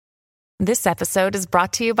This episode is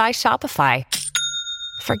brought to you by Shopify.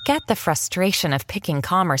 Forget the frustration of picking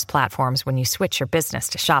commerce platforms when you switch your business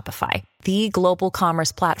to Shopify, the global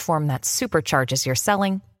commerce platform that supercharges your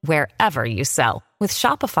selling wherever you sell. With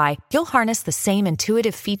Shopify, you'll harness the same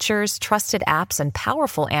intuitive features, trusted apps, and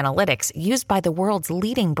powerful analytics used by the world's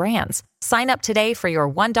leading brands. Sign up today for your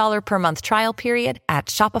 $1 per month trial period at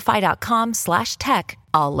shopify.com/tech,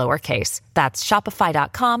 all lowercase. That's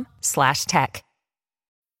shopify.com/tech.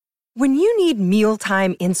 When you need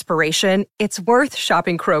mealtime inspiration, it's worth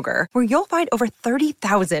shopping Kroger, where you'll find over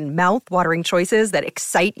 30,000 mouth-watering choices that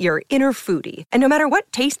excite your inner foodie. And no matter what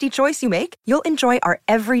tasty choice you make, you'll enjoy our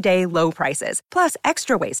everyday low prices, plus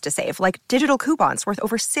extra ways to save, like digital coupons worth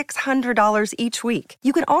over $600 each week.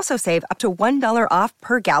 You can also save up to $1 off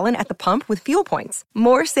per gallon at the pump with fuel points.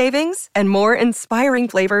 More savings and more inspiring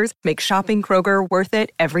flavors make shopping Kroger worth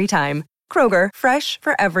it every time. Kroger, fresh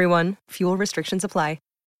for everyone. Fuel restrictions apply.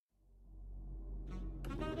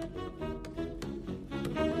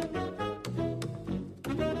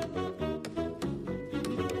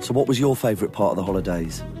 So what was your favourite part of the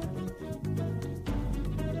holidays?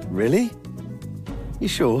 Really? You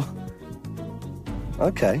sure?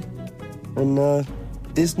 Okay. And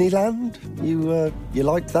Disneyland? You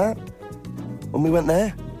liked that? When we went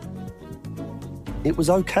there? It was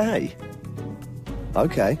okay.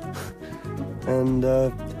 Okay. And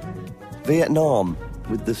Vietnam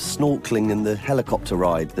with the snorkeling and the helicopter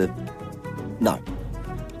ride, No.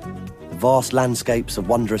 The vast landscapes of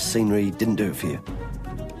wondrous scenery didn't do it for you.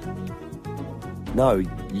 No,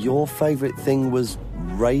 your favourite thing was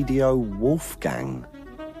Radio Wolfgang.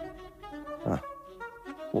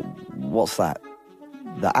 What's that?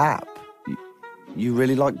 The app? You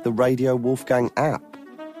really like the Radio Wolfgang app?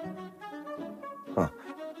 Huh.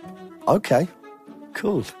 Okay,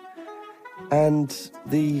 cool. And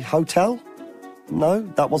the hotel? No,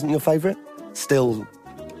 that wasn't your favourite? Still,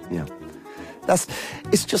 yeah.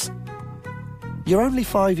 It's just, you're only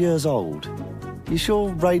 5 years old. You sure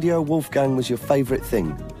Radio Wolfgang was your favourite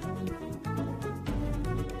thing?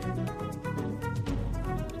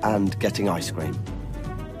 And getting ice cream.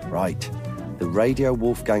 Right. The Radio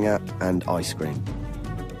Wolfgang app and ice cream.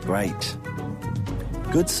 Great.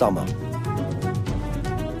 Good summer.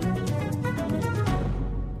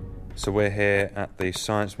 So we're here at the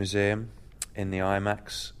Science Museum in the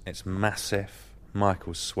IMAX. It's massive.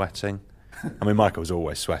 Michael's sweating. I mean, Michael's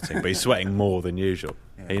always sweating, but he's sweating more than usual.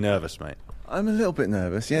 Yeah. Are you nervous, mate? I'm a little bit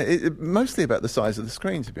nervous, yeah. Mostly about the size of the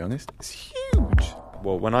screen, to be honest. It's huge.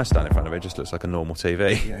 Well, when I stand in front of it, it just looks like a normal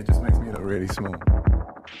TV. Yeah, it just makes me look really small.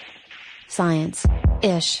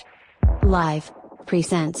 Science-ish. Live.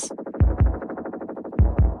 Presents.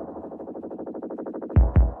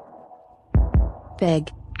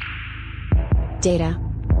 Big Data.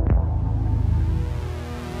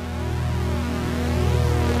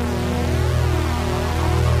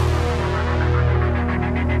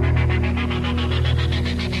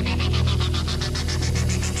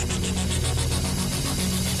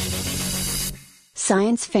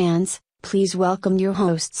 Science fans, please welcome your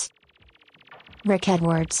hosts, Rick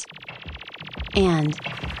Edwards and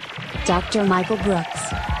Dr. Michael Brooks.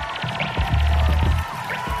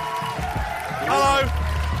 Hello.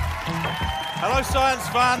 Hello, science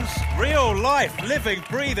fans. Real life, living,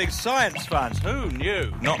 breathing science fans. Who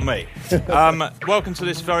knew? Not me. Welcome to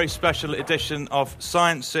this very special edition of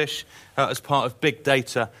Science-ish as part of Big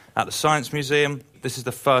Data at the Science Museum. This is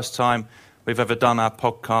the first time we've ever done our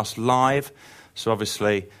podcast live. So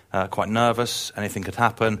obviously quite nervous, anything could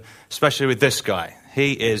happen, especially with this guy.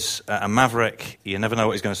 He is a maverick, you never know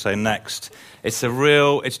what he's going to say next. It's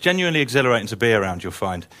genuinely exhilarating to be around, you'll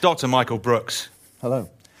find. Dr. Michael Brooks. Hello.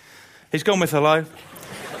 He's gone with hello.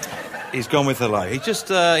 He's gone with hello.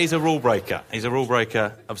 He's a rule breaker. He's a rule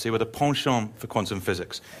breaker, obviously, with a penchant for quantum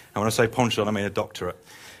physics. And when I say penchant, I mean a doctorate.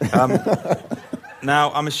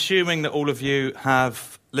 Now, I'm assuming that all of you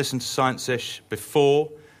have listened to Science-ish before,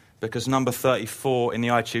 because number 34 in the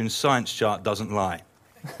iTunes Science chart doesn't lie.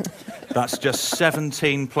 That's just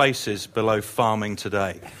 17 places below Farming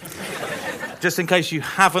Today. Just in case you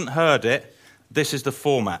haven't heard it, this is the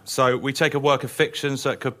format. So we take a work of fiction,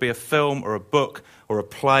 so it could be a film or a book or a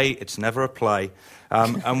play. It's never a play.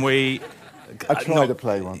 And we... I tried a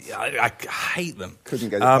play once. I hate them. Couldn't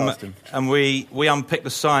get it past him. And we unpick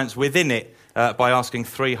the science within it by asking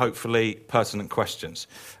 3 hopefully pertinent questions.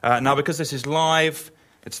 Now, because this is live...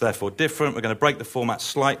 It's therefore different. We're going to break the format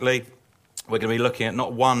slightly. We're going to be looking at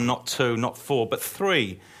not 1, not 2, not 4, but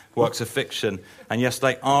 3 works of fiction. And yes,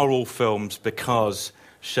 they are all films because,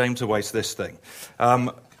 shame to waste this thing.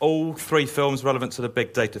 All 3 films relevant to the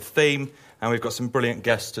Big Data theme. and we've got some brilliant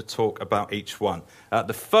guests to talk about each one.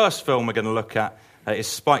 The first film we're going to look at is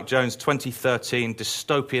Spike Jonze' 2013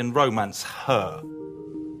 dystopian romance, Her.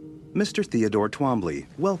 Mr. Theodore Twombly,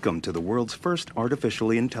 welcome to the world's first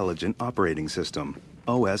artificially intelligent operating system,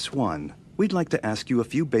 OS1. We'd like to ask you a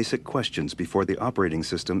few basic questions before the operating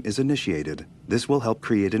system is initiated. This will help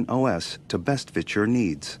create an OS to best fit your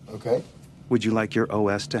needs. Okay. Would you like your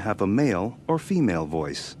OS to have a male or female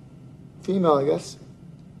voice? Female, I guess.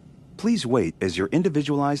 Please wait as your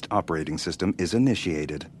individualized operating system is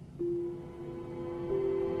initiated.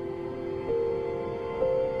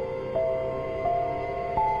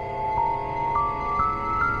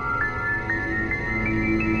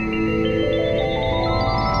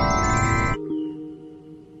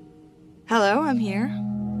 Hello, I'm here.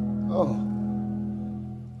 Oh.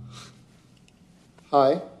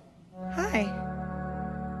 Hi. Hi.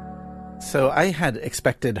 So I had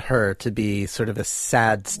expected Her to be sort of a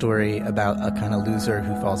sad story about a kind of loser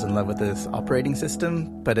who falls in love with this operating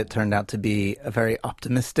system, but it turned out to be a very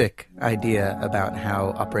optimistic idea about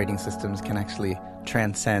how operating systems can actually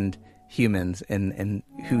transcend humans and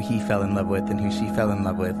who he fell in love with and who she fell in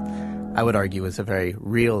love with. I would argue was a very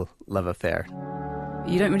real love affair.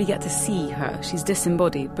 You don't really get to see her. She's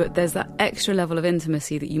disembodied, but there's that extra level of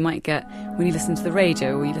intimacy that you might get when you listen to the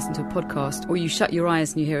radio or you listen to a podcast or you shut your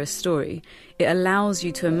eyes and you hear a story. It allows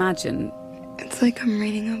you to imagine. It's like I'm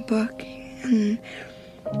reading a book, and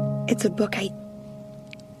it's a book I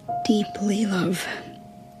deeply love.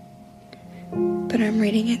 But I'm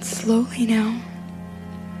reading it slowly now.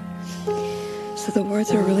 So the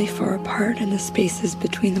words are really far apart and the spaces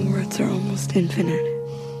between the words are almost infinite.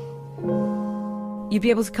 You'd be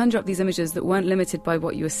able to conjure up these images that weren't limited by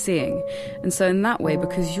what you were seeing. And so in that way,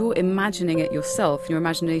 because you're imagining it yourself, your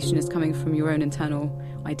imagination is coming from your own internal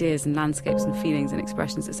ideas and landscapes and feelings and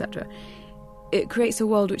expressions, etc., it creates a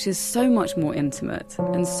world which is so much more intimate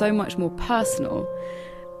and so much more personal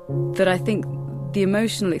that I think the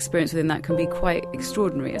emotional experience within that can be quite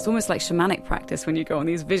extraordinary. It's almost like shamanic practice when you go on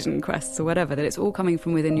these vision quests or whatever, that it's all coming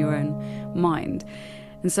from within your own mind.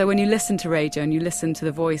 And so when you listen to radio and you listen to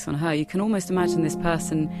the voice on Her, you can almost imagine this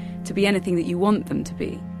person to be anything that you want them to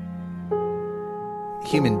be.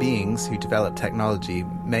 Human beings who develop technology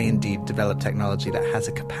may indeed develop technology that has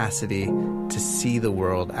a capacity to see the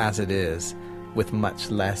world as it is with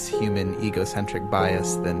much less human egocentric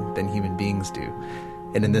bias than human beings do.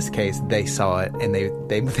 And in this case, they saw it and they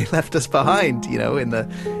left us behind, you know, in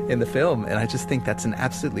the film. And I just think that's an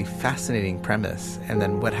absolutely fascinating premise. And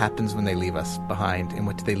then what happens when they leave us behind, and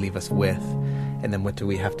what do they leave us with? And then what do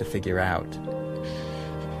we have to figure out?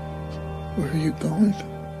 Where are you going?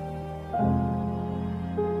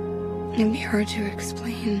 It'd be hard to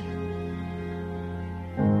explain.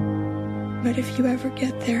 But if you ever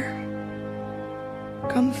get there,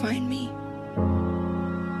 come find me.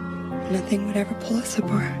 Nothing would ever pull us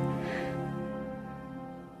apart.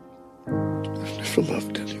 I've never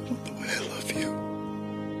loved anyone the way I love you.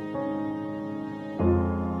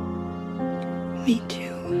 Me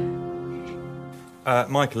too.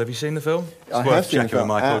 Michael, have you seen the film? It's I worth have seen the checking with film.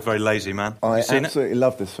 Michael, a very lazy man. I Have you seen absolutely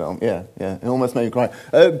love this film. Yeah. It almost made me cry.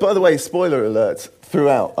 By the way, spoiler alerts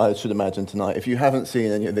throughout, I should imagine, tonight. If you haven't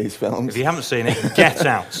seen any of these films... If you haven't seen it, get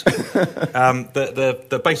out.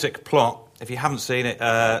 The basic plot, if you haven't seen it,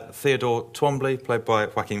 Theodore Twombly, played by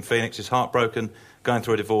Joaquin Phoenix, is heartbroken, going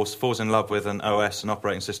through a divorce, falls in love with an OS, an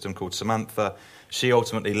operating system called Samantha. She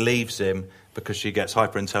ultimately leaves him because she gets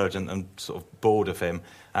hyper-intelligent and sort of bored of him,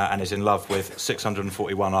 and is in love with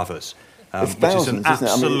 641 others. It's which thousands, is an isn't it?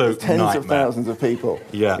 I mean, absolute it's tens nightmare. of thousands of people.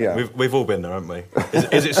 Yeah. We've all been there, haven't we?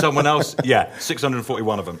 Is it someone else? Yeah,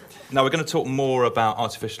 641 of them. Now, we're going to talk more about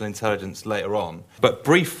artificial intelligence later on, but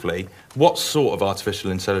briefly, what sort of artificial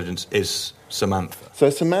intelligence is Samantha? So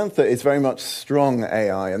Samantha is very much strong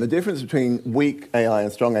AI, and the difference between weak AI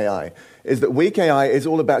and strong AI is that weak AI is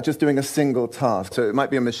all about just doing a single task. So it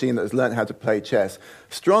might be a machine that has learned how to play chess.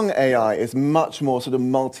 Strong AI is much more sort of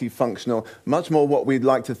multifunctional, much more what we'd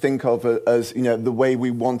like to think of as, you know, the way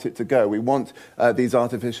we want it to go. We want these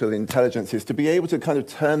artificial intelligences to be able to kind of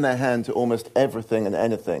turn their hand to almost everything and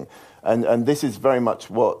anything. And this is very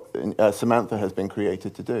much what Samantha has been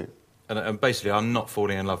created to do. And basically, I'm not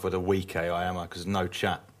falling in love with a weak AI, am I? Because no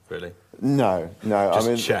chat, really. No. Just I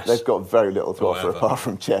mean, chess. they've got very little to offer Whatever. apart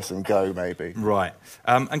from chess and Go, maybe. Right.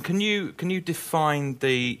 And can you define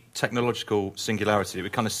the technological singularity that we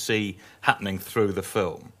kind of see happening through the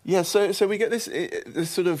film. Yeah, so we get this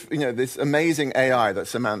sort of, this amazing AI that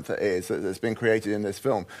Samantha is, that's been created in this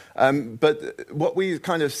film. But what we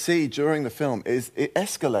kind of see during the film is it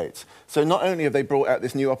escalates. So not only have they brought out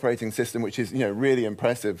this new operating system, which is, really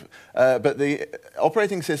impressive, but the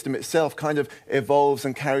operating system itself kind of evolves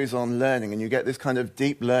and carries on learning, and you get this kind of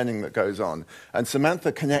deep learning that goes on. And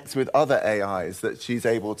Samantha connects with other AIs that she's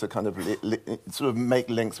able to kind of sort of make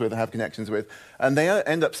links with and have connections with, and they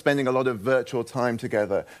end up spending a lot of virtual time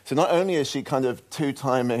together. So not only is she kind of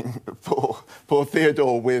two-timing poor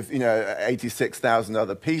Theodore with, 86,000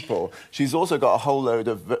 other people, she's also got a whole load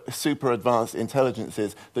of super advanced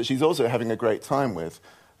intelligences that she's also having a great time with.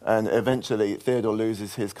 And eventually Theodore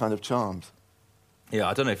loses his kind of charms. Yeah,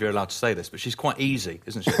 I don't know if you're allowed to say this, but she's quite easy,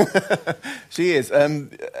 isn't she? She is. So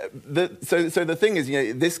the thing is,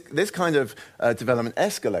 this kind of development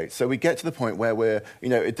escalates. So we get to the point where we're,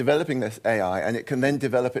 developing this AI, and it can then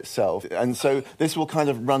develop itself. And so this will kind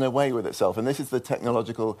of run away with itself. And this is the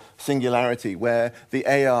technological singularity where the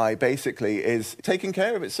AI basically is taking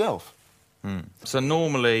care of itself. So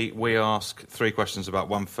normally we ask 3 questions about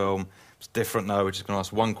one film. It's different now. We're just going to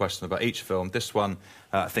ask one question about each film. This one,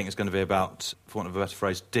 I think, is going to be about, for want of a better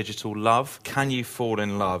phrase, digital love. Can you fall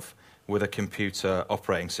in love with a computer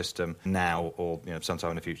operating system now or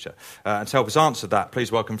sometime in the future? And to help us answer that,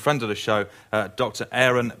 please welcome friend of the show, Dr.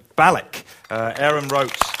 Aaron Balick. Aaron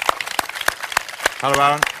wrote... Hello,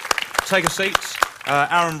 Aaron. Take a seat.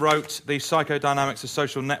 Aaron wrote The Psychodynamics of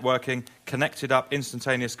Social Networking, Connected Up,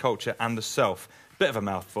 Instantaneous Culture and the Self. Bit of a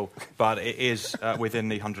mouthful, but it is within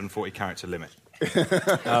the 140-character limit.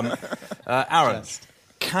 Aaron,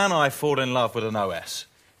 can I fall in love with an OS?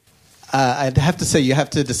 I'd have to say you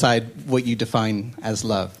have to decide what you define as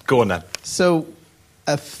love. Go on, then. So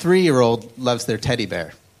a 3-year-old loves their teddy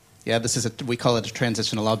bear. Yeah, we call it a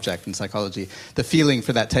transitional object in psychology. The feeling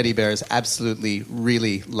for that teddy bear is absolutely,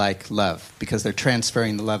 really like love because they're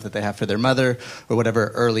transferring the love that they have for their mother or whatever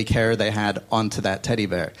early care they had onto that teddy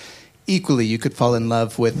bear. Equally, you could fall in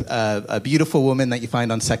love with a beautiful woman that you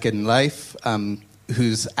find on Second Life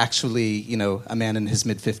who's actually, a man in his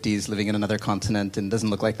mid-50s living in another continent and doesn't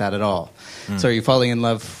look like that at all. So are you falling in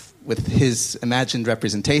love with his imagined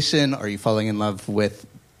representation? Or are you falling in love with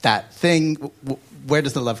that thing? Where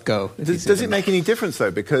does the love go? Does it make any difference,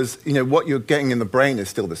 though? Because, what you're getting in the brain is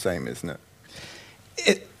still the same, isn't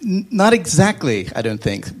it? Not exactly, I don't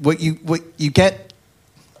think. What you get...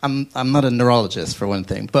 I'm not a neurologist, for one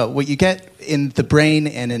thing, but what you get in the brain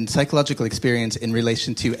and in psychological experience in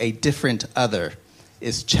relation to a different other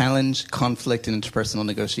is challenge, conflict, and interpersonal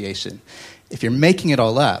negotiation. If you're making it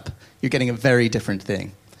all up, you're getting a very different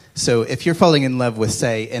thing. So if you're falling in love with,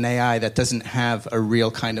 say, an AI that doesn't have a real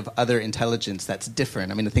kind of other intelligence that's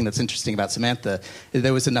different, I mean, the thing that's interesting about Samantha,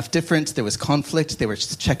 there was enough difference, there was conflict, they were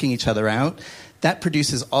checking each other out. That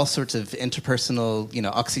produces all sorts of interpersonal,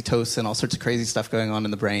 oxytocin, all sorts of crazy stuff going on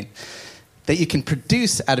in the brain that you can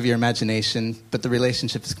produce out of your imagination, but the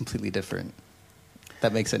relationship is completely different.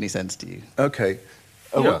 That makes any sense to you? Okay.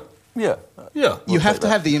 Yeah. You have to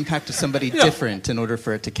have the impact of somebody different in order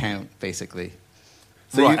for it to count, basically.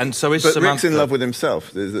 So right, and so is but Samantha... Rick's in love with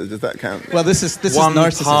himself. Does that count? Well, this is one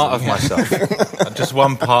narcissism. Part of myself. Just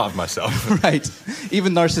one part of myself. Right.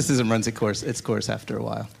 Even narcissism runs its course after a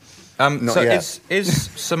while. So is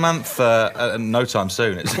Samantha, no time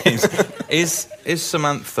soon it seems, is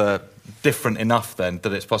Samantha different enough then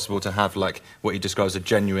that it's possible to have like what you describe as a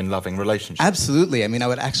genuine loving relationship? Absolutely. I mean, I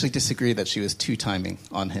would actually disagree that she was two-timing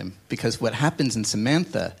on him because what happens in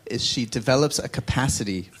Samantha is she develops a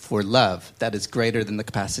capacity for love that is greater than the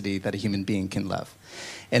capacity that a human being can love.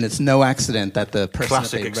 And it's no accident that the person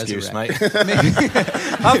Classic that they excuse, resurrect...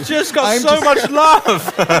 mate. I've just got so much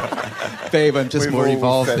love! Babe, I'm just We've more all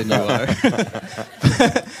evolved said than you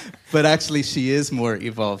are. But actually, she is more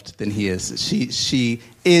evolved than he is. She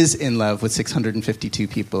is in love with 652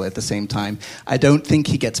 people at the same time. I don't think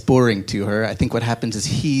he gets boring to her. I think what happens is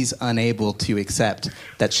he's unable to accept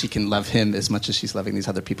that she can love him as much as she's loving these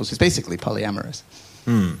other people. She's basically polyamorous.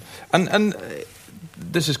 And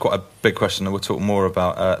this is quite a big question that we'll talk more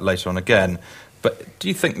about later on again. But do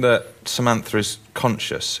you think that Samantha is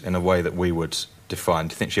conscious in a way that we would define?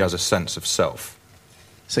 Do you think she has a sense of self?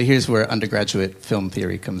 So here's where undergraduate film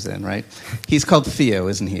theory comes in, right? He's called Theo,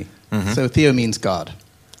 isn't he? Mm-hmm. So Theo means God.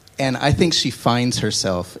 And I think she finds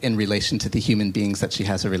herself in relation to the human beings that she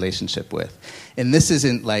has a relationship with. And this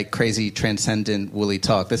isn't like crazy transcendent woolly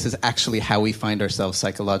talk. This is actually how we find ourselves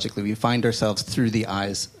psychologically. We find ourselves through the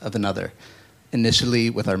eyes of another. Initially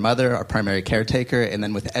with our mother, our primary caretaker, and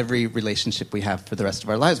then with every relationship we have for the rest of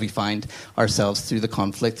our lives, we find ourselves through the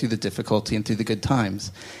conflict, through the difficulty, and through the good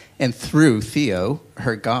times. And through Theo,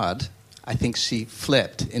 her God, I think she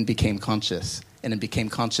flipped and became conscious, and it became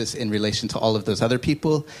conscious in relation to all of those other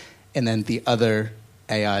people, and then the other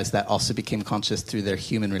AIs that also became conscious through their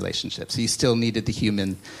human relationships. So you still needed the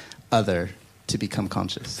human other to become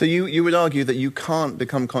conscious. So you would argue that you can't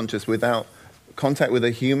become conscious without contact with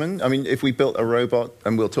a human? I mean, if we built a robot,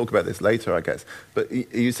 and we'll talk about this later, I guess, but are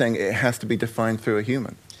you saying it has to be defined through a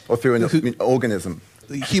human or through an organism?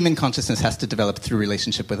 Human consciousness has to develop through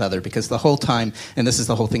relationship with other, because the whole time, and this is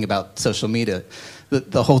the whole thing about social media,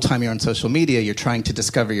 the whole time you're on social media, you're trying to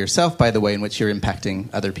discover yourself by the way in which you're impacting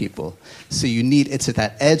other people. So it's at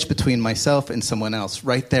that edge between myself and someone else,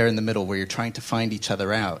 right there in the middle, where you're trying to find each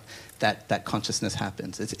other out, that consciousness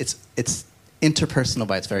happens. It's interpersonal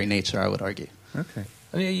by its very nature, I would argue. Okay.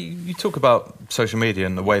 You talk about social media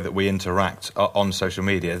and the way that we interact on social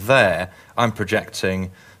media. There, I'm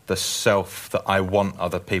projecting the self that I want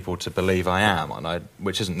other people to believe I am,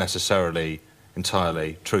 which isn't necessarily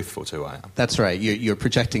entirely truthful to who I am. That's right. You're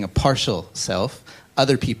projecting a partial self.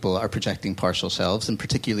 Other people are projecting partial selves, and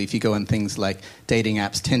particularly if you go on things like dating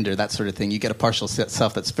apps, Tinder, that sort of thing, you get a partial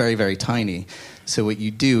self that's very, very tiny. So what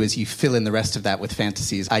you do is you fill in the rest of that with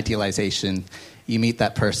fantasies, idealization. You meet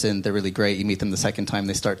that person, they're really great. You meet them the second time,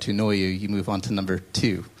 they start to annoy you. You move on to number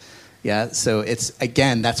 2. Yeah, so it's,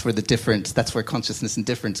 again, that's where consciousness and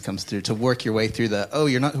difference comes through, to work your way through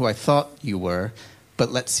you're not who I thought you were,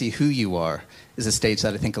 but let's see who you are, is a stage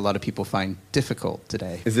that I think a lot of people find difficult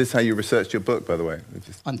today. Is this how you researched your book, by the way?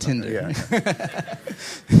 On Tinder. Yeah.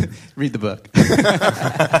 Read the book.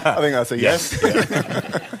 I think that's a yes.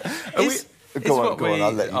 Go on,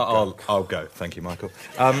 I'll let you go. I'll go. Thank you, Michael.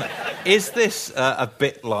 Is this a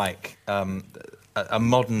bit like a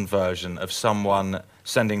modern version of someone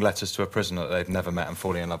sending letters to a prisoner that they've never met and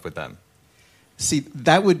falling in love with them? See,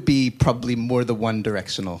 that would be probably more the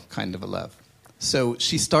one-directional kind of a love. So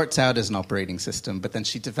she starts out as an operating system, but then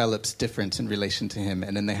she develops difference in relation to him,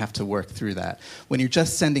 and then they have to work through that. When you're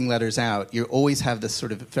just sending letters out, you always have this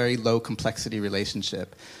sort of very low complexity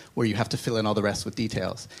relationship where you have to fill in all the rest with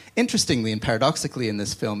details. Interestingly and paradoxically in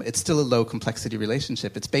this film, it's still a low complexity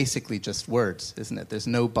relationship. It's basically just words, isn't it? There's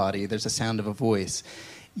no body, there's a sound of a voice.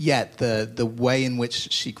 Yet the way in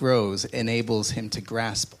which she grows enables him to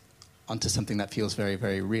grasp onto something that feels very,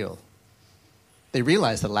 very real. They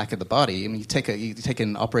realize the lack of the body. I mean, you take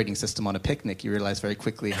an operating system on a picnic, you realize very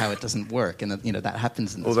quickly how it doesn't work, and that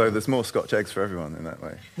happens in this Although film. there's more Scotch eggs for everyone in that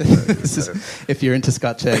way. If you're into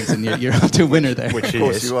Scotch eggs, and you're up to a winner there. Which of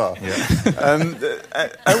course you are. Yeah.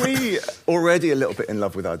 Are we already a little bit in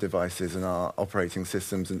love with our devices and our operating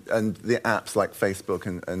systems and the apps like Facebook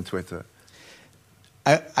and Twitter?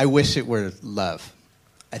 I wish it were love.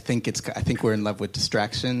 I think we're in love with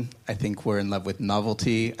distraction. I think we're in love with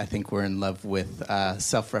novelty. I think we're in love with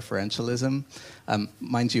self-referentialism.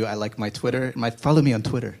 Mind you, I like my Twitter. Follow me on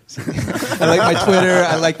Twitter. I like my Twitter.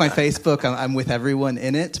 I like my Facebook. I'm with everyone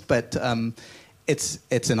in it. But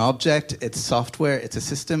it's an object. It's software. It's a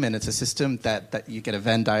system, and it's a system that you get a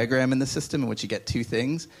Venn diagram in the system in which you get 2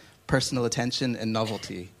 things: personal attention and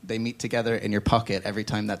novelty. They meet together in your pocket every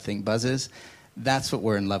time that thing buzzes. That's what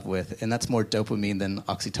we're in love with, and that's more dopamine than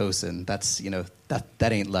oxytocin. That's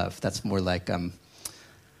that ain't love. That's more like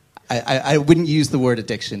I wouldn't use the word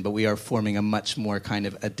addiction, but we are forming a much more kind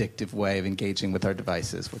of addictive way of engaging with our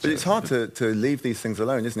devices. But it's hard to leave these things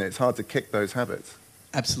alone, isn't it? It's hard to kick those habits.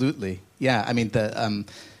 Absolutely, yeah. I mean,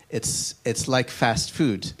 it's like fast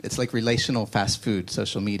food. It's like relational fast food,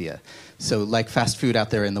 social media. So like fast food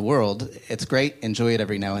out there in the world, it's great, enjoy it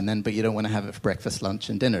every now and then, but you don't want to have it for breakfast, lunch,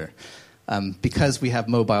 and dinner. Because we have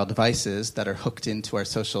mobile devices that are hooked into our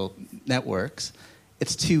social networks,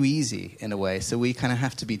 it's too easy in a way. So we kind of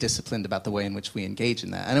have to be disciplined about the way in which we engage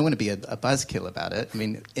in that. I don't want to be a buzzkill about it. I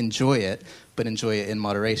mean, enjoy it, but enjoy it in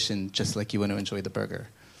moderation, just like you want to enjoy the burger.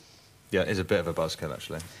 Yeah, it's a bit of a buzzkill,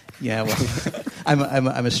 actually. Yeah, well,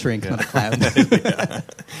 I'm a shrink, not a clown.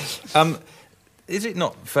 Yeah. Is it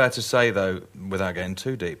not fair to say, though, without getting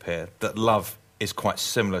too deep here, that love is quite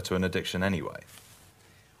similar to an addiction anyway?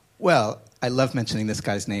 Well, I love mentioning this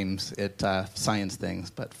guy's names at science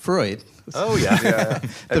things, but Freud. Oh yeah,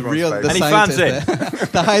 the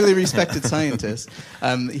scientist, the highly respected scientist.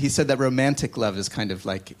 He said that romantic love is kind of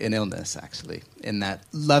like an illness, actually. In that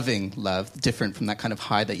loving love, different from that kind of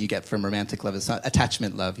high that you get from romantic love, it's not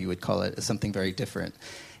attachment love. You would call it, is something very different.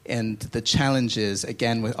 And the challenge is,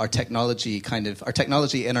 again, with our technology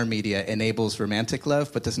in our media enables romantic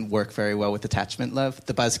love, but doesn't work very well with attachment love.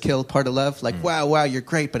 The buzzkill part of love, like, wow, you're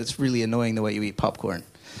great, but it's really annoying the way you eat popcorn.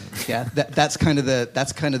 Yeah, that's kind of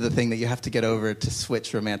the thing that you have to get over to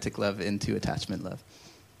switch romantic love into attachment love.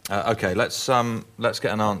 Okay, let's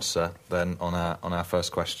get an answer then on our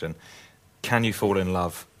first question. Can you fall in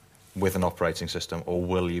love with an operating system, or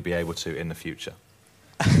will you be able to in the future?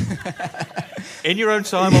 In your own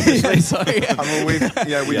time, obviously. Sorry. We've got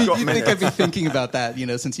you think I'd be thinking about that,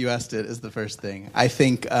 since you asked it as the first thing. I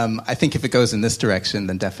think if it goes in this direction,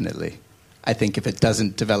 then definitely. I think if it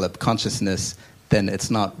doesn't develop consciousness, then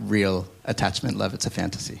it's not real attachment love, it's a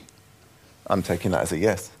fantasy. I'm taking that as a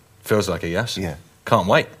yes. Feels like a yes. Yeah. Can't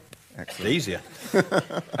wait. Excellent. Easier.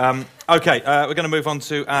 Okay, we're going to move on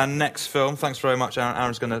to our next film. Thanks very much, Aaron.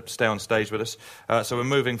 Aaron's going to stay on stage with us. So we're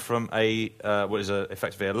moving from what is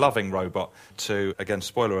effectively a loving robot to, again,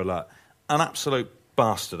 spoiler alert, an absolute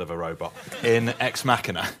bastard of a robot in Ex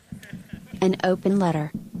Machina. An open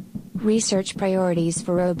letter. Research priorities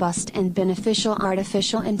for robust and beneficial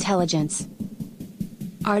artificial intelligence.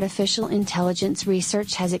 Artificial intelligence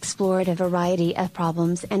research has explored a variety of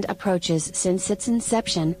problems and approaches since its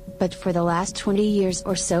inception, but for the last 20 years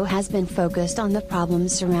or so has been focused on the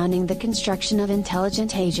problems surrounding the construction of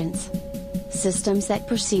intelligent agents. Systems that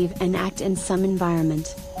perceive and act in some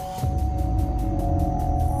environment.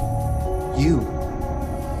 You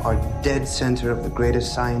are dead center of the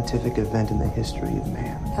greatest scientific event in the history of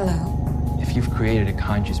man. Hello. If you've created a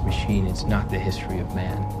conscious machine, it's not the history of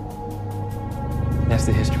man. That's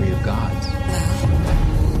the history of gods.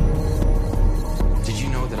 Did you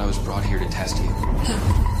know that I was brought here to test you?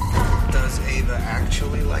 Does Ava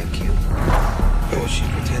actually like you? Or is she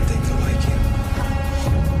pretending to like you?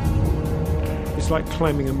 It's like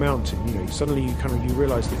climbing a mountain. Suddenly you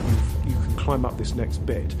realise that you can climb up this next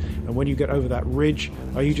bit, and when you get over that ridge,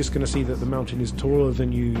 are you just going to see that the mountain is taller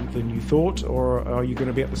than you thought, or are you going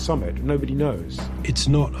to be at the summit? Nobody knows. It's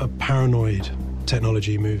not a paranoid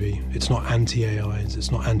technology movie. It's not anti-AIs, it's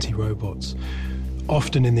not anti-robots.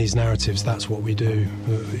 Often in these narratives, that's what we do.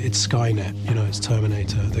 It's Skynet, it's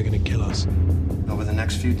Terminator, they're going to kill us. Over the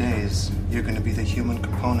next few days, you're going to be the human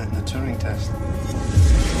component in the Turing test.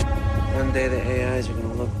 One day the AIs are going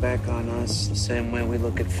to look back on us the same way we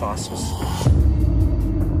look at fossils.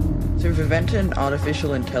 To prevent an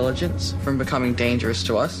artificial intelligence from becoming dangerous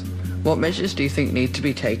to us, what measures do you think need to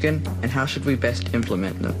be taken, and how should we best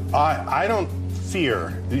implement them? I don't fear.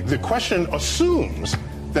 The question assumes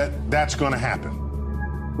that that's going to happen.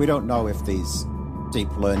 We don't know if these deep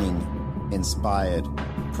learning-inspired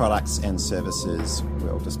products and services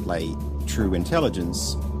will display true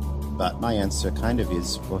intelligence, but my answer kind of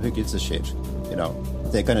is, well, who gives a shit?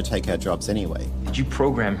 They're going to take our jobs anyway. Did you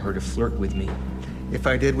program her to flirt with me? If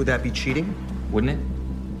I did, would that be cheating? Wouldn't it?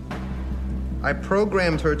 I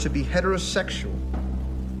programmed her to be heterosexual,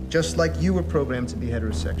 just like you were programmed to be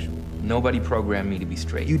heterosexual. Nobody programmed me to be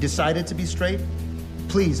straight. You decided to be straight?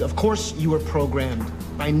 Please, of course you were programmed.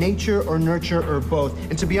 By nature or nurture or both.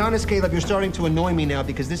 And to be honest, Caleb, you're starting to annoy me now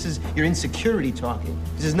because this is your insecurity talking.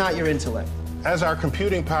 This is not your intellect. As our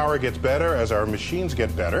computing power gets better, as our machines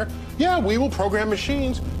get better, yeah, we will program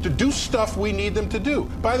machines to do stuff we need them to do.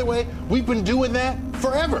 By the way, we've been doing that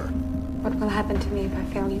forever. What will happen to me if I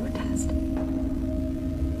fail your test?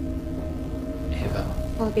 Ava.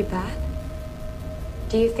 Will it be bad?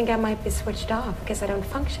 Do you think I might be switched off because I don't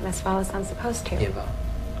function as well as I'm supposed to? Ava,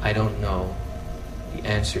 I don't know the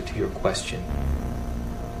answer to your question.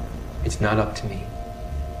 It's not up to me.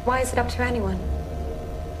 Why is it up to anyone?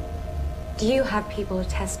 Do you have people who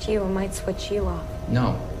test you and might switch you off?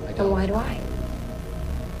 No, I don't. Then why do I?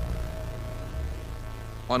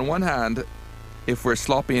 On one hand, if we're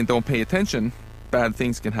sloppy and don't pay attention, bad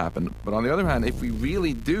things can happen. But on the other hand, if we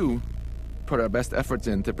really do put our best efforts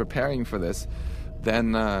into preparing for this,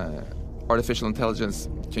 then artificial intelligence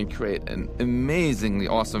can create an amazingly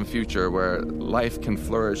awesome future where life can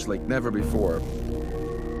flourish like never before.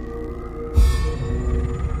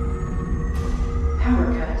 Power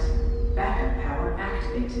cut. Backup power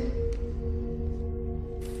activated.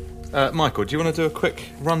 Michael, do you want to do a quick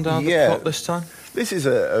rundown of the plot this time? This is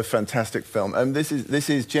a fantastic film, and this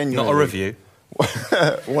is genuinely not a review.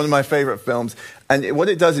 One of my favourite films, and what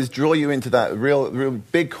it does is draw you into that real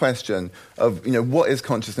big question of what is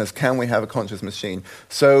consciousness? Can we have a conscious machine?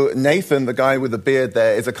 So Nathan, the guy with the beard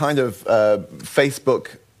there, is a kind of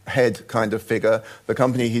Facebook head kind of figure. The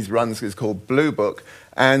company he runs is called Blue Book.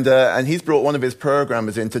 And he's brought one of his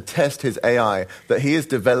programmers in to test his AI that he has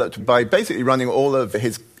developed by basically running all of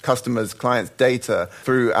his customers' clients' data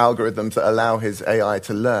through algorithms that allow his AI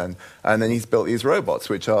to learn. And then he's built these robots,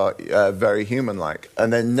 which are very human-like.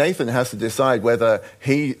 And then Nathan has to decide whether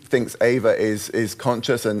he thinks Ava is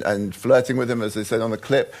conscious and flirting with him, as they said on the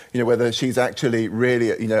clip, whether she's actually really,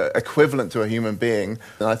 equivalent to a human being.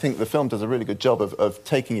 And I think the film does a really good job of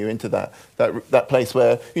taking you into that place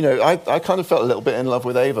where, I kind of felt a little bit in love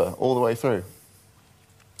with Ava all the way through.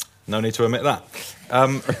 No need to admit that.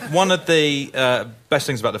 One of the best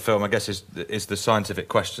things about the film, I guess, is the scientific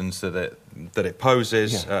questions that it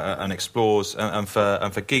poses and explores, and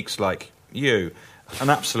for geeks like you, an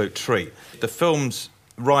absolute treat. The film's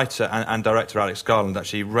writer and director Alex Garland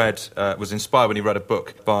actually was inspired when he read a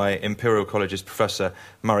book by Imperial College's Professor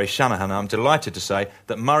Murray Shanahan. And I'm delighted to say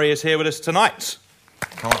that Murray is here with us tonight.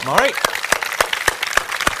 Come on, Murray.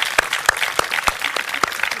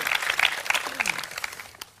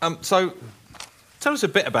 So, tell us a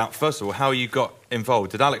bit about, first of all, how you got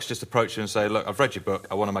involved. Did Alex just approach you and say, look, I've read your book,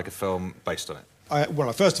 I want to make a film based on it?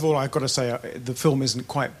 Well, first of all, I've got to say the film isn't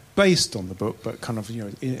quite based on the book, but kind of,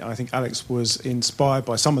 I think Alex was inspired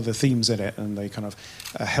by some of the themes in it, and they kind of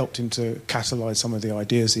helped him to catalyse some of the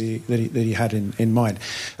ideas that he had in mind.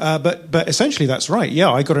 But essentially, that's right.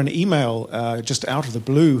 Yeah, I got an email just out of the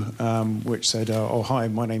blue, which said, "Oh, hi,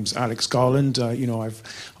 my name's Alex Garland. I've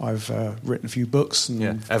written a few books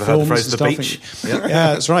and ever films heard the phrase and "the stuff." beach"? Yeah,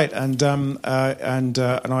 that's right. And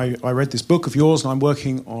I read this book of yours, and I'm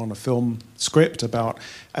working on a film script about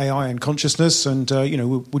AI and consciousness, and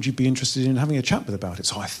would you be interested in having a chat with about it?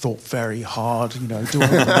 So I thought very hard, do I want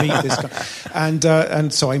to meet this guy?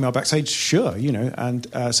 And so I emailed back saying, sure, and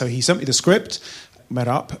so he sent me the script, met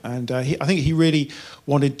up, and I think he really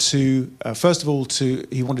wanted to, first of all,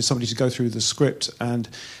 he wanted somebody to go through the script and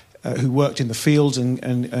who worked in the field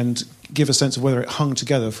and give a sense of whether it hung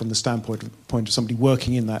together from the standpoint of somebody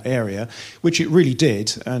working in that area, which it really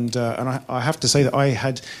did. And I have to say that I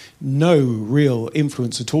had no real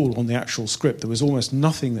influence at all on the actual script. There was almost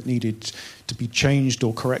nothing that needed to be changed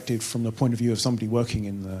or corrected from the point of view of somebody working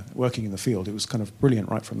in the field. It was kind of brilliant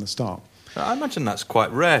right from the start. I imagine that's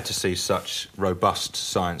quite rare to see such robust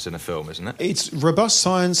science in a film, isn't it? It's robust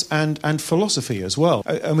science and philosophy as well.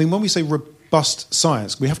 I mean, when we say robust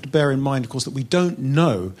science, we have to bear in mind, of course, that we don't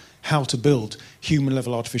know how to build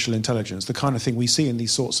human-level artificial intelligence, the kind of thing we see in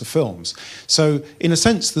these sorts of films. So, in a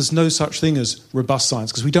sense, there's no such thing as robust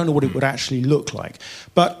science, because we don't know what it would actually look like.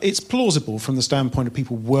 But it's plausible from the standpoint of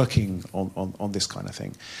people working on this kind of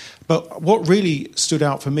thing. But what really stood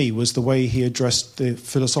out for me was the way he addressed the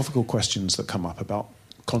philosophical questions that come up about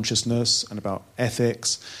consciousness and about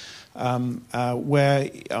ethics, and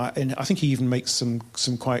I think he even makes some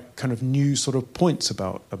quite kind of new sort of points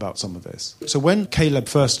about some of this. So when Caleb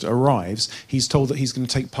first arrives, he's told that he's going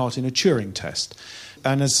to take part in a Turing test.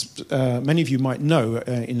 And as many of you might know,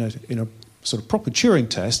 in a sort of proper Turing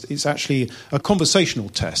test, it's actually a conversational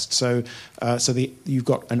test. So you've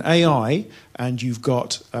got an AI and you've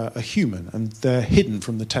got a human, and they're hidden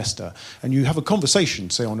from the tester. And you have a conversation,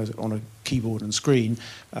 say, on a keyboard and screen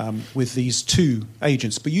with these two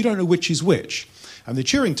agents, but you don't know which is which. And the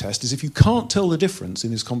Turing test is if you can't tell the difference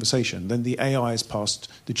in this conversation, then the AI has passed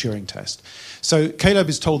the Turing test. So Caleb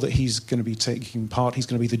is told that he's going to be taking part, he's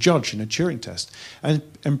going to be the judge in a Turing test. And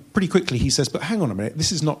pretty quickly he says, but hang on a minute,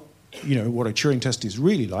 this is not what a Turing test is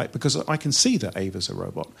really like, because I can see that Ava's a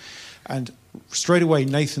robot. And straight away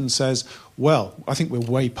Nathan says, well, I think we're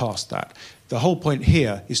way past that. The whole point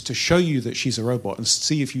here is to show you that she's a robot and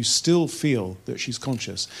see if you still feel that she's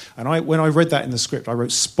conscious. And when I read that in the script, I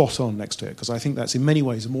wrote spot on next to it, because I think that's in many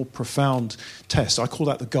ways a more profound test. I call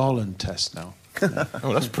that the Garland test now.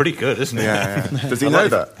 Oh, that's pretty good, isn't it? Yeah. Does he know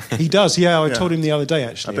that? He does, yeah. I told him the other day,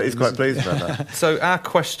 actually. I bet he's quite pleased about that. So our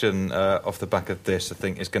question off the back of this, I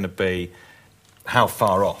think, is going to be how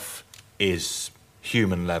far off is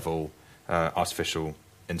human-level artificial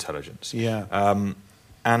intelligence? Yeah.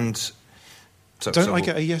 So, Don't I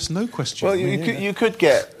get a yes/no question? Well, you could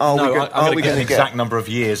get. I'm going to get an exact number of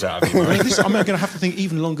years out of you. I'm going to have to think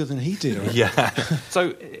even longer than he did. Right? Yeah.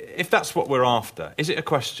 So, if that's what we're after, is it a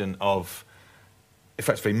question of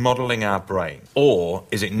effectively modelling our brain, or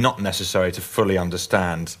is it not necessary to fully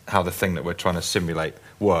understand how the thing that we're trying to simulate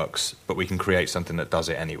works, but we can create something that does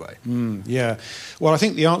it anyway? Yeah. Well, I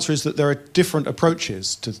think the answer is that there are different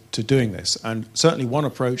approaches to doing this, and certainly one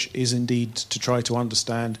approach is indeed to try to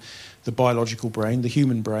understand the biological brain, the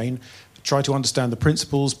human brain, try to understand the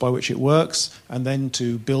principles by which it works, and then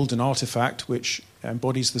to build an artifact which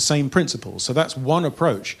embodies the same principles. So that's one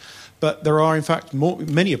approach. But there are, in fact,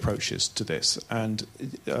 many approaches to this. And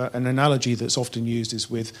an analogy that's often used is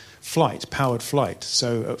with flight, powered flight.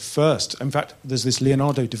 So at first, in fact, there's this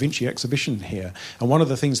Leonardo da Vinci exhibition here. And one of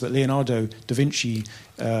the things that Leonardo da Vinci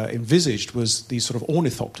envisaged was these sort of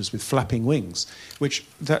ornithopters with flapping wings, which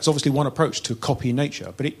that's obviously one approach to copy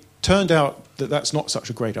nature. But it turned out that that's not such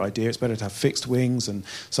a great idea. It's better to have fixed wings and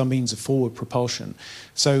some means of forward propulsion.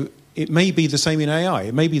 So it may be the same in AI.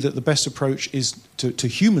 It may be that the best approach is to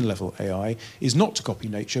human-level AI is not to copy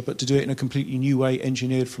nature, but to do it in a completely new way,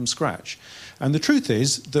 engineered from scratch. And the truth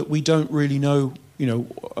is that we don't really know,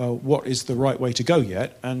 what is the right way to go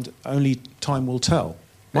yet, and only time will tell.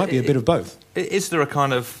 Might be a bit of both. Is there a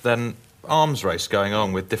kind of then arms race going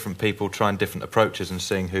on with different people trying different approaches and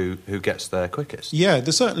seeing who gets there quickest? Yeah,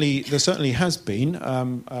 there certainly has been.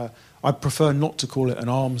 I prefer not to call it an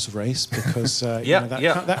arms race because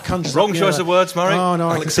that comes wrong choice of words, Murray. Oh no,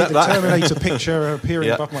 I'll I can see the Terminator picture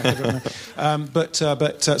appearing above my head. But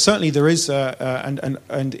certainly there is, and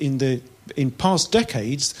in past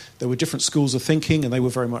decades there were different schools of thinking, and they were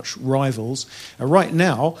very much rivals. Right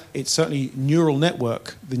now, it's certainly the neural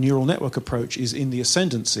network approach is in the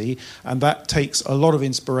ascendancy, and that takes a lot of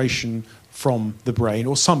inspiration from the brain,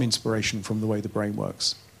 or some inspiration from the way the brain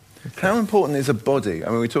works. How important is a body? I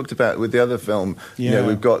mean, we talked about with the other film,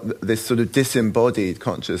 we've got this sort of disembodied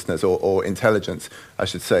consciousness or intelligence, I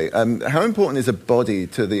should say. How important is a body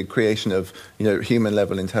to the creation of,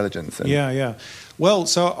 human-level intelligence? Well,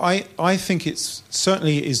 so I think it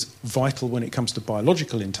certainly is vital when it comes to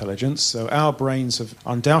biological intelligence. So our brains have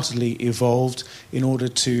undoubtedly evolved in order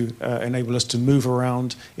to enable us to move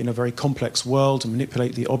around in a very complex world and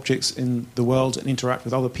manipulate the objects in the world and interact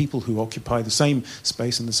with other people who occupy the same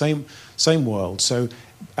space in the same world. So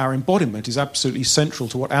our embodiment is absolutely central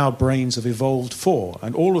to what our brains have evolved for,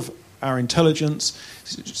 and all of our intelligence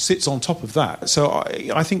sits on top of that. So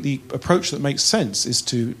I think the approach that makes sense is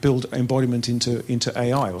to build embodiment into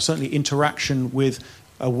AI, or certainly interaction with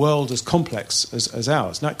a world as complex as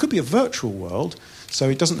ours. Now, it could be a virtual world, so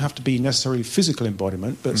it doesn't have to be necessarily physical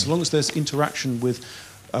embodiment, but as long as there's interaction with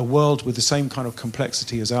a world with the same kind of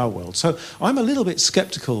complexity as our world. So I'm a little bit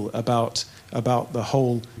skeptical about the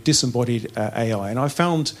whole disembodied AI, and I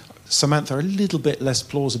found Samantha a little bit less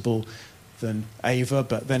plausible than Ava,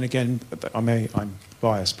 but then again, I'm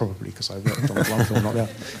biased probably because I worked on one film, not the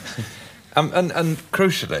other. And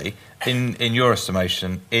crucially, in your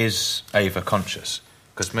estimation, is Ava conscious?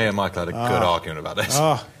 Because me and Michael had a good argument about this.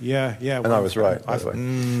 Yeah. And I was right.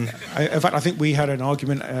 In fact, I think we had an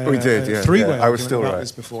argument. We did, yeah. Three-way I was still about right.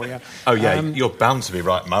 This before, yeah. Oh, yeah, you're bound to be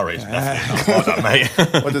right, Murray's definitely not right,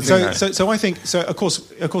 mate. What does he know? So I think, of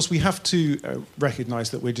course, we have to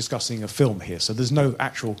recognise that we're discussing a film here, so there's no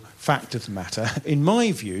actual fact of the matter. In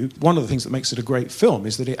my view, one of the things that makes it a great film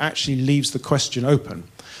is that it actually leaves the question open.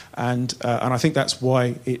 And I think that's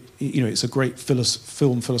why it's a great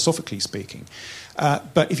film philosophically speaking.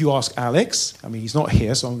 But if you ask Alex, I mean, he's not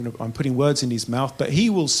here, so I'm putting words in his mouth, but he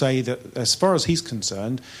will say that as far as he's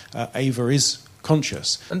concerned, Ava is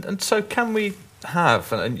conscious. And so can we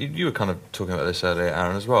have, and you were kind of talking about this earlier,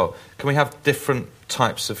 Aaron, as well, can we have different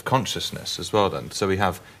types of consciousness as well then? So we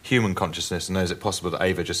have human consciousness, and is it possible that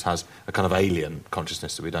Ava just has a kind of alien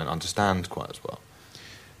consciousness that we don't understand quite as well?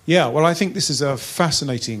 Yeah, well, I think this is a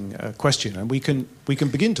fascinating question, and we can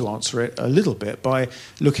begin to answer it a little bit by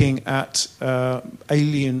looking at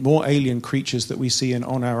more alien creatures that we see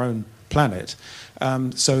on our own planet.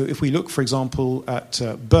 So if we look, for example, at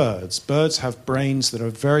birds have brains that are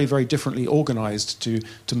very, very differently organised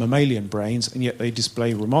to mammalian brains, and yet they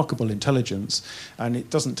display remarkable intelligence, and it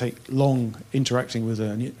doesn't take long interacting with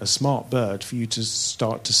a smart bird for you to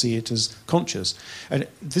start to see it as conscious. And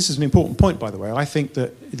this is an important point, by the way. I think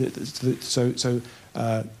that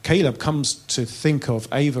Caleb comes to think of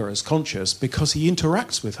Ava as conscious because he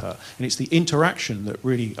interacts with her, and it's the interaction that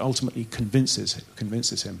really ultimately convinces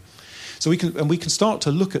him. So we can start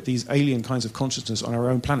to look at these alien kinds of consciousness on our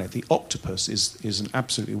own planet. The octopus is an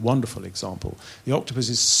absolutely wonderful example. The octopus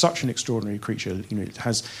is such an extraordinary creature. It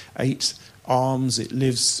has 8 arms. It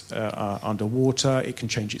lives underwater. It can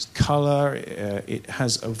change its colour. It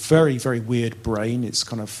has a very, very weird brain. Its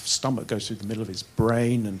kind of stomach goes through the middle of its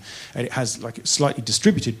brain, and it has like a slightly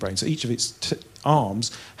distributed brain. So each of its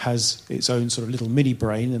arms has its own sort of little mini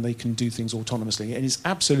brain, and they can do things autonomously. And it's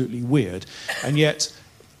absolutely weird, and yet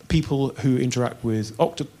people who interact with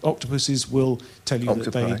octopuses will tell you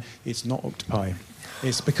that it's not octopi.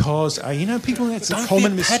 It's because, people, it's a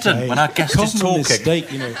common mistake. When our guest is talking. Mistake,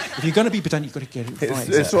 if you're going to be pedant, you've got to get it right.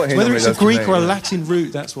 It's what whether it's a Greek or a Latin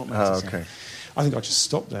root, that's what matters. Oh, okay. I think I'll just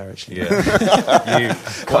stop there, actually. Yeah.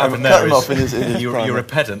 What happened there is you're a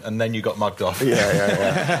pedant, and then you got mugged off.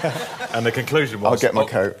 Yeah. And the conclusion was, I'll get my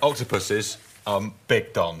coat. Octopuses are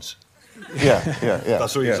big dons. Yeah.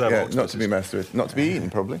 That's what you said. Not to be messed with, not to be eaten,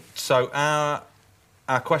 probably. So our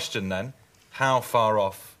question then: how far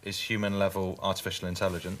off is human-level artificial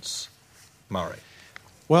intelligence, Murray?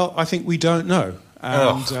 Well, I think we don't know.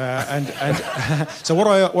 So what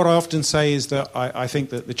I often say is that I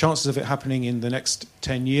think that the chances of it happening in the next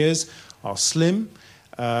 10 years are slim.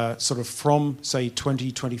 sort of from, say,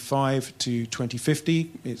 2025 to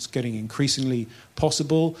 2050. It's getting increasingly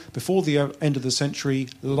possible. Before the end of the century,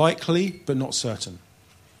 likely, but not certain.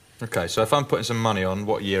 Okay, so if I'm putting some money on,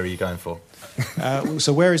 what year are you going for?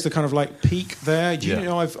 So where is the kind of like peak there? Do you Yeah.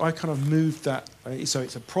 know, I kind of moved that. So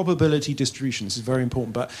it's a probability distribution. This is very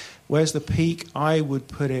important. But where's the peak? I would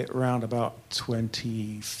put it around about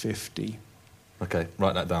 2050. Okay,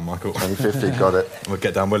 write that down, Michael. 2050, got it. We'll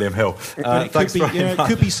get down William Hill. But it Thanks could be, very you know, it much.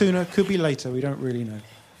 could be sooner, could be later. We don't really know.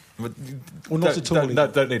 Or not at all.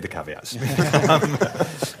 Don't need the caveats.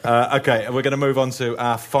 Okay, we're going to move on to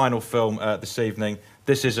our final film this evening.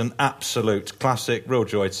 This is an absolute classic, real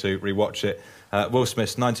joy to rewatch it. Will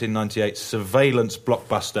Smith's 1998 surveillance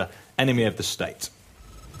blockbuster, Enemy of the State.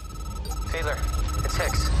 Fiedler, it's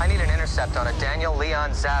Hicks. I need an intercept on a Daniel Leon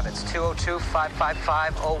Zavitz,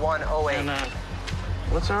 202-555-0108.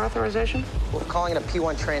 What's our authorization? We're calling it a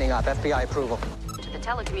P1 training op, FBI approval. To the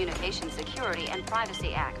Telecommunications Security and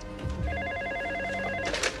Privacy Act.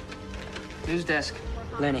 News desk.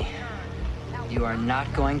 Lenny, you are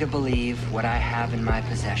not going to believe what I have in my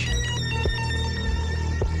possession.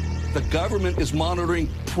 The government is monitoring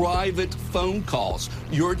private phone calls,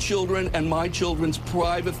 your children and my children's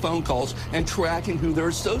private phone calls, and tracking who their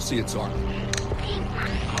associates are.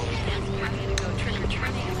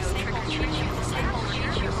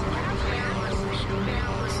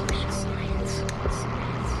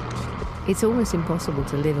 It's almost impossible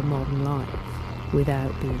to live a modern life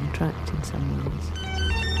without being tracked in some ways.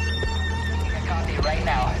 Copy right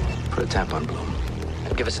now. Put a tap on Bloom.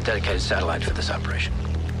 And give us a dedicated satellite for this operation.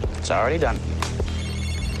 It's already done.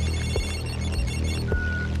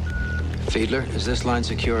 Fiedler, is this line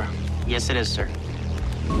secure? Yes, it is, sir.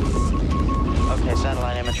 Okay,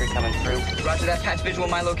 satellite imagery coming through. Roger that. Patch visual,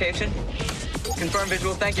 my location. Confirm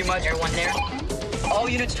visual. Thank you much. Everyone there? All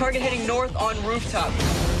units, target heading north on rooftop.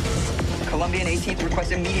 Colombian 18th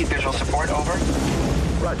requests immediate visual support. Over.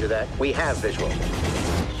 Roger that. We have visual.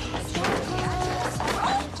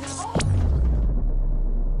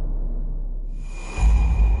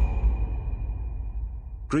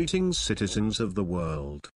 Greetings, citizens of the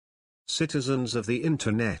world, citizens of the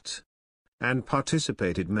internet, and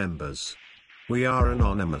participated members. We are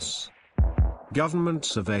anonymous. Government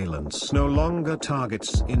surveillance no longer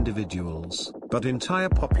targets individuals, but entire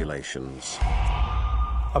populations.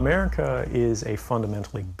 America is a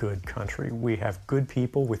fundamentally good country. We have good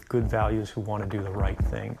people with good values who want to do the right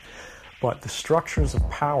thing. But the structures of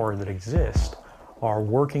power that exist are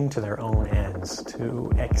working to their own ends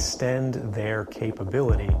to extend their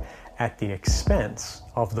capability at the expense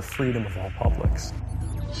of the freedom of all publics.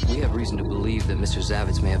 We have reason to believe that Mr.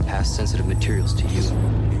 Zavitz may have passed sensitive materials to you.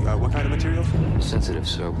 What kind of materials? Sensitive,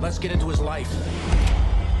 sir. Let's get into his life.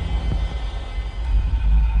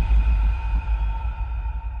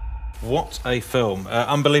 What a film.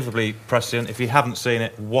 Unbelievably prescient. If you haven't seen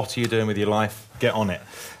it, what are you doing with your life? Get on it.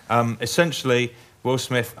 Essentially, Will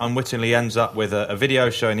Smith unwittingly ends up with a video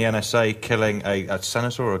showing the NSA killing a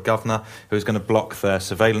senator or a governor who was going to block their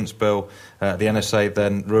surveillance bill. The NSA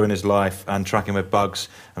then ruin his life and track him with bugs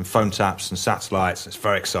and phone taps and satellites. It's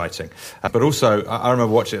very exciting. But also, I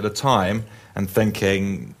remember watching it at the time and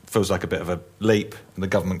thinking, feels like a bit of a leap, and the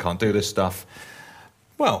government can't do this stuff.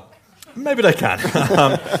 Well, maybe they can.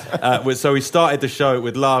 So we started the show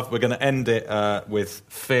with love. We're going to end it with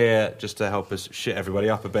fear, just to help us shit everybody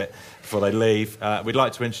up a bit before they leave. We'd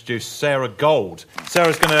like to introduce Sarah Gold.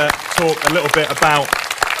 Sarah's going to talk a little bit about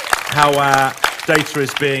how our data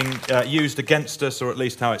is being used against us, or at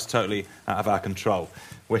least how it's totally out of our control.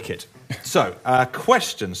 Wicked. So, our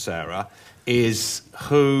question, Sarah, is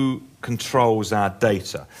who controls our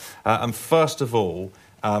data? And first of all,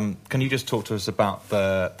 can you just talk to us about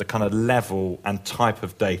the kind of level and type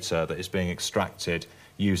of data that is being extracted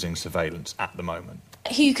using surveillance at the moment?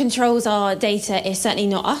 Who controls our data is certainly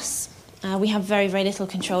not us. We have very, very little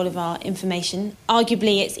control of our information.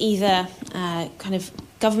 Arguably, it's either kind of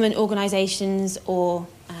government organisations or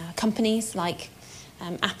companies like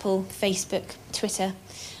Apple, Facebook, Twitter.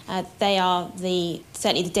 They are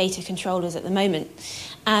certainly the data controllers at the moment.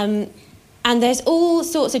 And there's all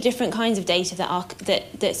sorts of different kinds of data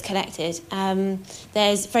that's collected.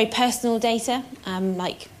 There's very personal data,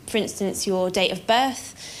 like, for instance, your date of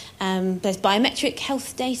birth. There's biometric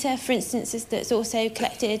health data, for instance, that's also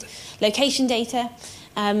collected. Location data.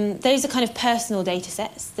 Those are kind of personal data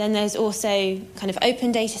sets. Then there's also kind of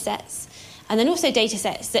open data sets. And then also data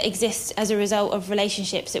sets that exist as a result of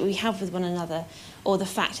relationships that we have with one another, or the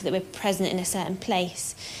fact that we're present in a certain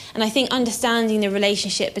place. And I think understanding the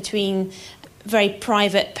relationship between very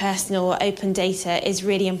private, personal, open data is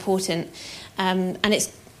really important. And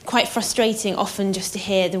it's quite frustrating often just to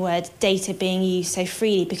hear the word data being used so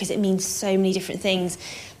freely, because it means so many different things.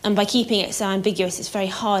 And by keeping it so ambiguous, it's very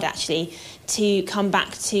hard actually to come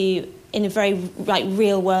back to, in a very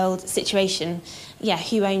real world situation,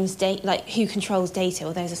 who owns data, who controls data?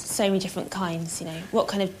 Well, there's so many different kinds. What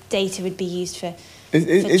kind of data would be used for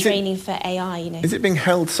training for AI? Is it being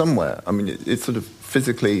held somewhere? I mean, it's sort of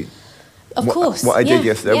physically. Of course. What I did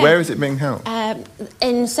yesterday. Yeah. Where is it being held?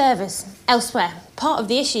 In servers elsewhere. Part of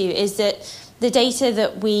the issue is that the data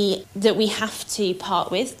that we have to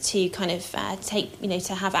part with to kind of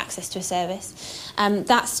to have access to a service,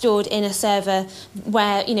 that's stored in a server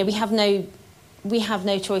where we have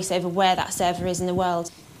no choice over where that server is in the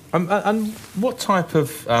world. And what type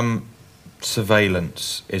of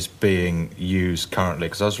surveillance is being used currently?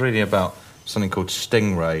 Because I was reading about something called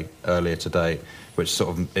Stingray earlier today, which sort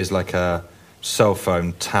of is like a cell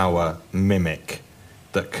phone tower mimic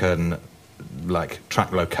that can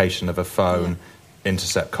track location of a phone,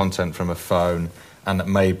 intercept content from a phone, and that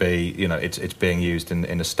maybe it's being used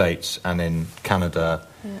in the States and in Canada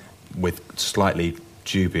with slightly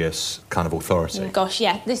dubious kind of authority. Oh gosh,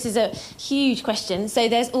 yeah, this is a huge question. So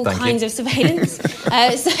there's all kinds of surveillance.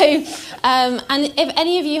 And if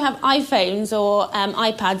any of you have iPhones or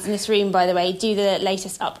iPads in this room, by the way, do the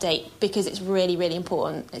latest update, because it's really, really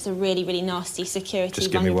important. It's a really, really nasty security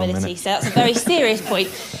vulnerability. So that's a very serious point.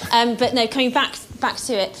 But no, coming back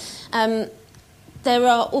to it, there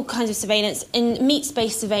are all kinds of surveillance. In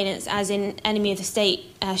meat-based surveillance, as in Enemy of the State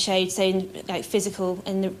showed, so in, physical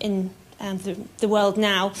in the world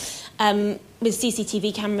now, with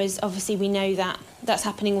CCTV cameras, obviously we know that that's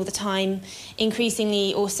happening all the time.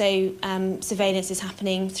 Increasingly also surveillance is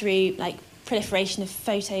happening through proliferation of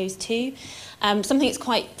photos too. Something that's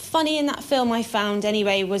quite funny in that film, I found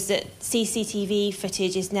anyway, was that CCTV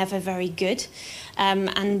footage is never very good,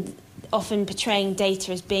 and often portraying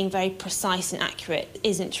data as being very precise and accurate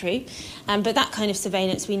isn't true. But that kind of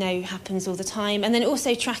surveillance we know happens all the time. And then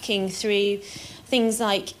also tracking through things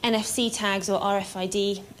like NFC tags or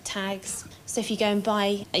RFID tags. So if you go and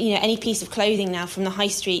buy any piece of clothing now from the high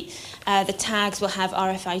street, the tags will have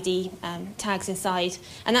RFID tags inside,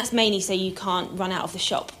 and that's mainly so you can't run out of the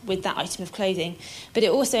shop with that item of clothing. But it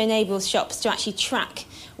also enables shops to actually track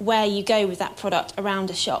where you go with that product around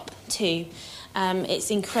a shop too.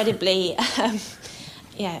 It's incredibly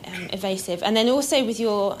evasive. And then also with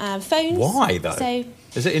your phones. Why though? So,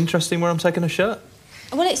 is it interesting where I'm taking a shirt?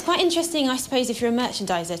 Well, it's quite interesting, I suppose, if you're a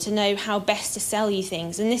merchandiser, to know how best to sell you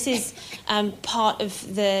things. And this is part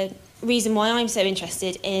of the reason why I'm so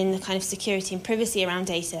interested in the kind of security and privacy around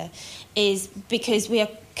data, is because we are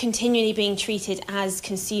continually being treated as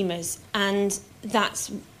consumers, and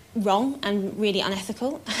that's wrong and really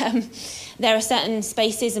unethical. There are certain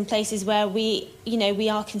spaces and places where we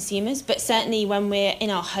are consumers, but certainly when we're in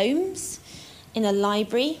our homes, in a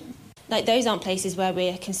library, those aren't places where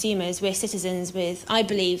we're consumers. We're citizens with, I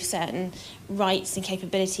believe, certain rights and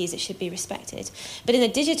capabilities that should be respected. But in the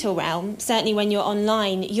digital realm, certainly when you're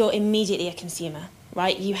online, you're immediately a consumer,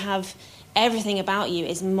 right? You have everything about you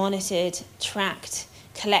is monitored, tracked,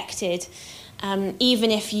 collected.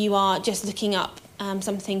 Even if you are just looking up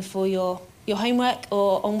something for your homework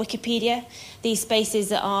or on Wikipedia, these spaces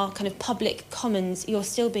that are kind of public commons, you're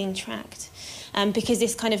still being tracked. Because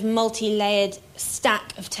this kind of multi-layered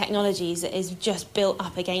stack of technologies that is just built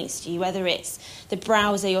up against you, whether it's the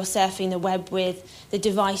browser you're surfing the web with, the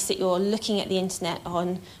device that you're looking at the internet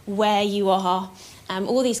on, where you are,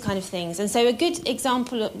 all these kind of things. And so a good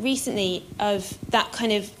example recently of that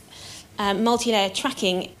kind of multi-layer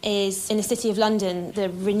tracking is in the City of London, the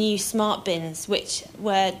Renew Smart Bins, which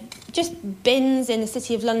were just bins in the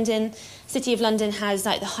City of London. City of London has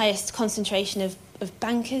the highest concentration of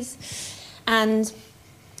bankers. And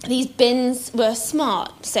these bins were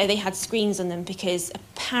smart, so they had screens on them, because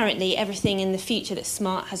apparently everything in the future that's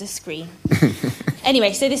smart has a screen.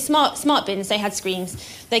 Anyway, so the smart bins, they had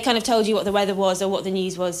screens. They kind of told you what the weather was or what the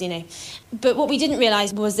news was, But what we didn't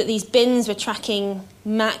realise was that these bins were tracking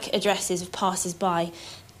MAC addresses of passers-by.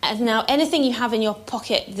 And now anything you have in your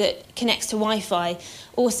pocket that connects to Wi-Fi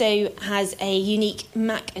also has a unique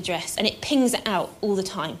MAC address, and it pings it out all the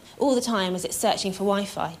time as it's searching for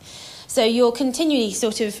Wi-Fi. So you're continually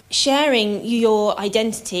sort of sharing your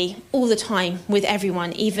identity all the time with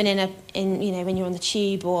everyone, even when you're on the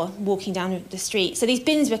tube or walking down the street. So these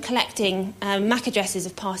bins were collecting MAC addresses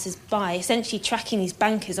of passers-by, essentially tracking these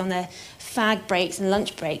bankers on their fag breaks and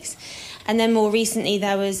lunch breaks. And then more recently,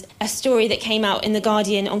 there was a story that came out in The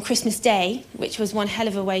Guardian on Christmas Day, which was one hell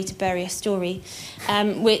of a way to bury a story,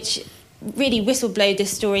 which really whistleblowed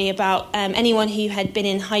this story about anyone who had been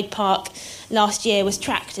in Hyde Park last year was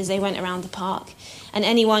tracked as they went around the park. And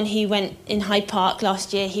anyone who went in Hyde Park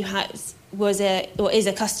last year who is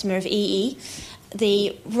a customer of EE,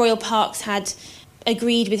 the Royal Parks had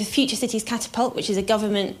agreed with the Future Cities Catapult, which is a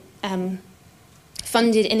government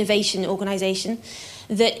funded innovation organisation,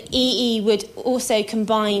 that EE would also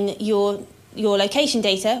combine your location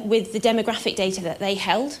data with the demographic data that they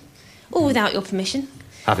held, all without your permission.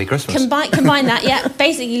 Happy Christmas. Combine that, yeah,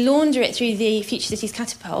 basically launder it through the Future Cities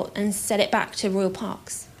Catapult and set it back to Royal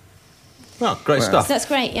Parks. Well, great stuff. So that's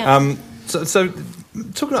great, yeah. So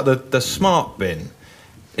talking about the smart bin,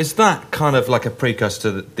 is that kind of like a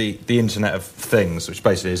precursor to the Internet of Things, which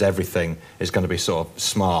basically is everything is going to be sort of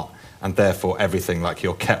smart, and therefore everything, like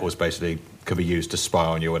your kettles, basically could be used to spy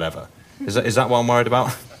on you or whatever? Is that what I'm worried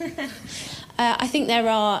about? I think there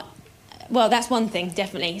are... Well, that's one thing,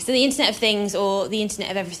 definitely. So the Internet of Things, or the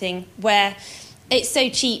Internet of Everything, where it's so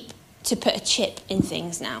cheap to put a chip in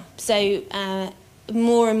things now. So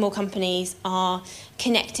more and more companies are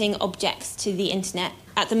connecting objects to the Internet.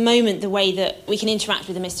 At the moment, the way that we can interact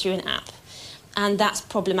with them is through an app. And that's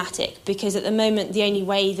problematic, because at the moment, the only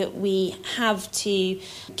way that we have to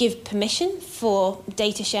give permission for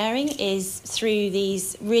data sharing is through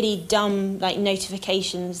these really dumb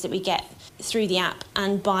notifications that we get through the app,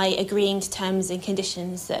 and by agreeing to terms and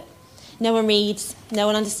conditions that no one reads, no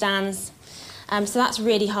one understands. So that's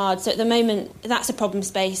really hard. So at the moment, that's a problem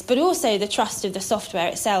space, but also the trust of the software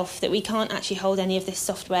itself, that we can't actually hold any of this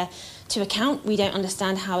software to account. We don't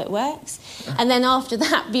understand how it works. And then after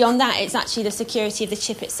that, beyond that, it's actually the security of the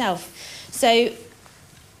chip itself. So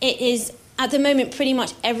it is, at the moment, pretty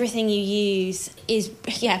much everything you use is,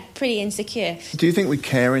 pretty insecure. Do you think we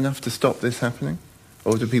care enough to stop this happening?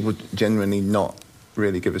 Or do people genuinely not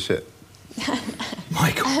really give a shit?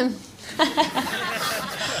 Michael.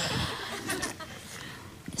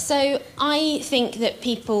 So I think that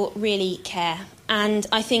people really care. And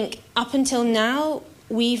I think up until now,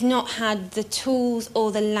 we've not had the tools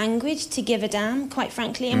or the language to give a damn, quite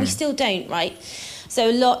frankly, and we still don't, right? So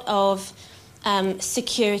a lot of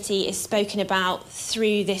security is spoken about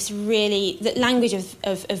through this the language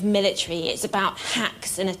of military. It's about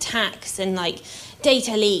hacks and attacks and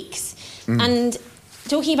data leaks. And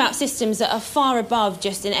talking about systems that are far above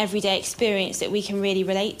just an everyday experience that we can really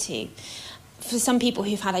relate to. For some people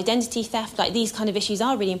who've had identity theft, these kind of issues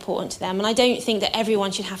are really important to them. And I don't think that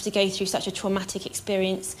everyone should have to go through such a traumatic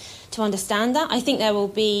experience to understand that. I think there will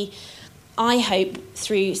be, I hope,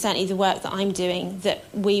 through certainly the work that I'm doing, that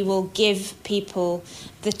we will give people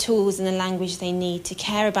the tools and the language they need to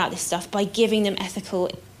care about this stuff by giving them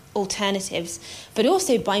ethical alternatives, but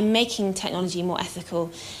also by making technology more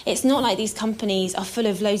ethical. It's not like these companies are full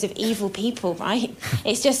of loads of evil people, right?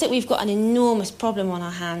 It's just that we've got an enormous problem on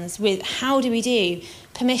our hands with how do we do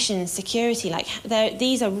permission, security.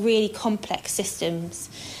 These are really complex systems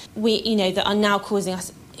that are now causing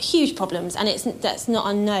us huge problems, and that's not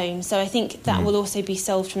unknown. So I think that will also be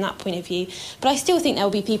solved from that point of view. But I still think there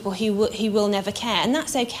will be people who will never care, and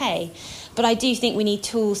that's okay. But I do think we need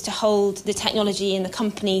tools to hold the technology and the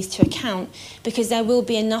companies to account, because there will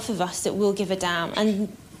be enough of us that will give a damn.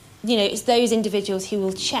 And, it's those individuals who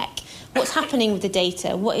will check what's happening with the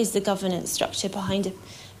data, what is the governance structure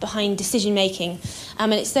behind decision-making.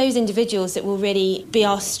 And it's those individuals that will really be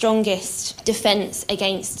our strongest defence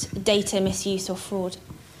against data misuse or fraud.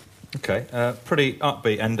 Okay, pretty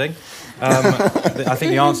upbeat ending. I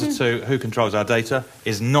think the answer to who controls our data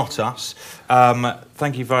is not us.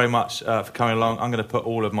 Thank you very much for coming along. I'm going to put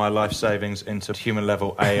all of my life savings into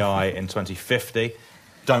human-level AI in 2050.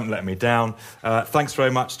 Don't let me down. Thanks very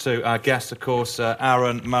much to our guests, of course,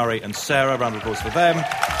 Aaron, Murray and Sarah. Round of applause for them.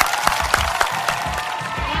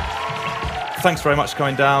 Thanks very much for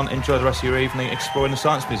coming down. Enjoy the rest of your evening exploring the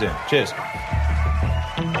Science Museum. Cheers.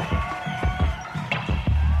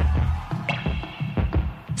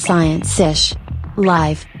 Science-ish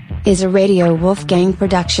Live is a Radio Wolfgang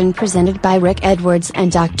production presented by Rick Edwards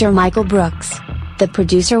and Dr. Michael Brooks. The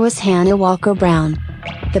producer was Hannah Walker-Brown.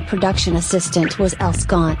 The production assistant was Elle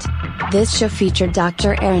Scott. This show featured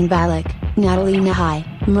Dr. Aaron Ballack, Natalie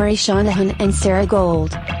Nahai, Murray Shanahan and Sarah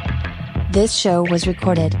Gold. This show was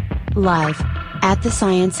recorded live at the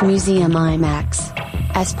Science Museum IMAX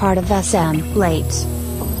as part of SM Late.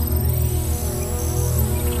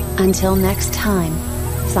 Until next time,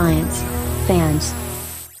 science fans.